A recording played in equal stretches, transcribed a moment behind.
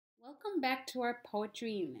Welcome back to our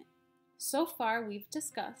poetry unit. So far we've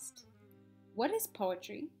discussed what is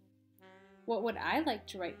poetry, what would I like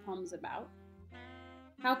to write poems about,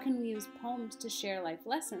 how can we use poems to share life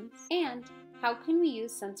lessons, and how can we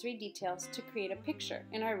use sensory details to create a picture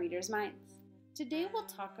in our readers' minds. Today we'll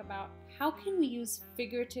talk about how can we use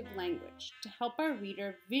figurative language to help our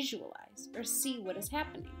reader visualize or see what is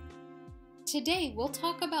happening. Today we'll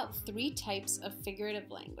talk about 3 types of figurative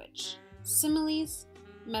language: similes,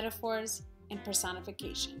 metaphors, and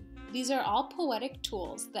personification. These are all poetic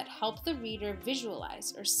tools that help the reader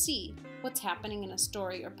visualize or see what's happening in a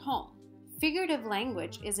story or poem. Figurative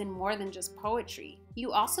language is in more than just poetry.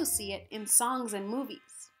 You also see it in songs and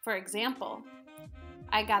movies. For example,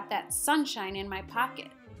 I got that sunshine in my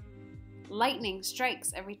pocket. Lightning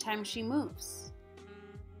strikes every time she moves.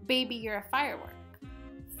 Baby, you're a firework.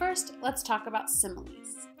 First, let's talk about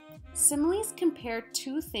similes. Similes compare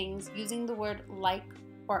 2 things using the word like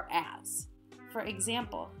or as. For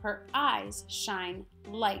example, her eyes shine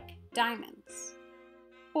like diamonds.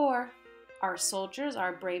 Or, our soldiers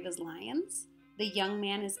are brave as lions. The young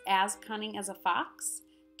man is as cunning as a fox.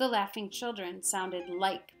 The laughing children sounded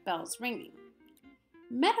like bells ringing.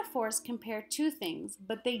 Metaphors compare 2 things,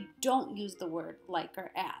 but they don't use the word like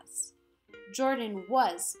or as. Jordan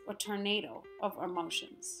was a tornado of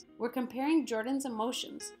emotions. We're comparing Jordan's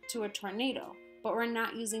emotions to a tornado, but we're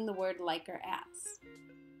not using the word like or as.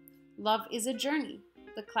 Love is a journey.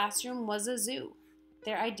 The classroom was a zoo.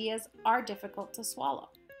 Their ideas are difficult to swallow.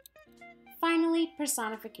 Finally,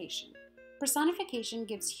 personification. Personification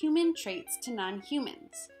gives human traits to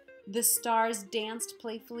non-humans. The stars danced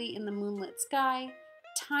playfully in the moonlit sky.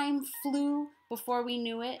 Time flew before we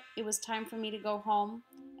knew it. It was time for me to go home.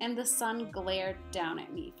 And the sun glared down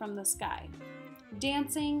at me from the sky.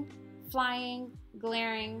 Dancing, flying,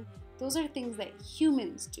 glaring, those are things that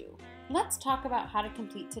humans do. Let's talk about how to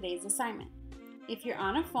complete today's assignment. If you're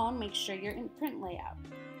on a phone, make sure you're in print layout.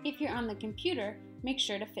 If you're on the computer, make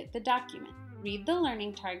sure to fit the document. Read the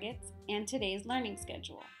learning targets and today's learning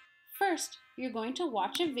schedule. First, you're going to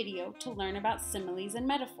watch a video to learn about similes and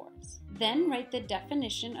metaphors. Then write the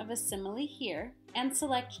definition of a simile here and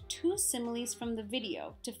select 2 similes from the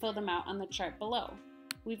video to fill them out on the chart below.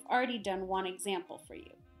 We've already done 1 example for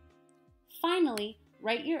you. Finally,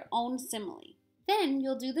 write your own simile. Then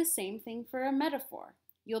you'll do the same thing for a metaphor.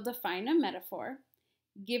 You'll define a metaphor,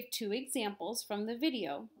 give 2 examples from the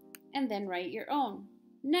video, and then write your own.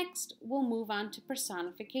 Next, we'll move on to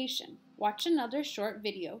personification. Watch another short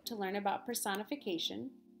video to learn about personification,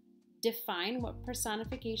 define what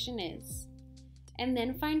personification is, and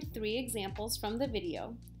then find 3 examples from the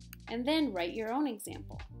video, and then write your own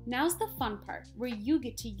example. Now's the fun part, where you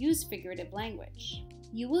get to use figurative language.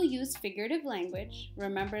 You will use figurative language,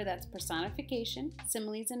 remember that's personification,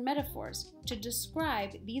 similes, and metaphors, to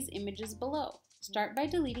describe these images below. Start by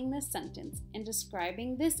deleting this sentence and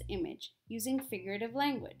describing this image using figurative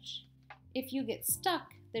language. If you get stuck,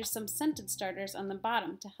 there's some sentence starters on the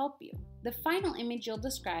bottom to help you. The final image you'll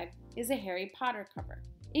describe is a Harry Potter cover.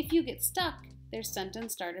 If you get stuck, there's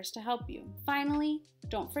sentence starters to help you. Finally,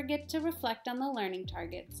 don't forget to reflect on the learning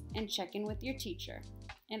targets and check in with your teacher.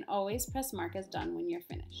 And always press mark as done when you're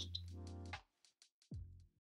finished.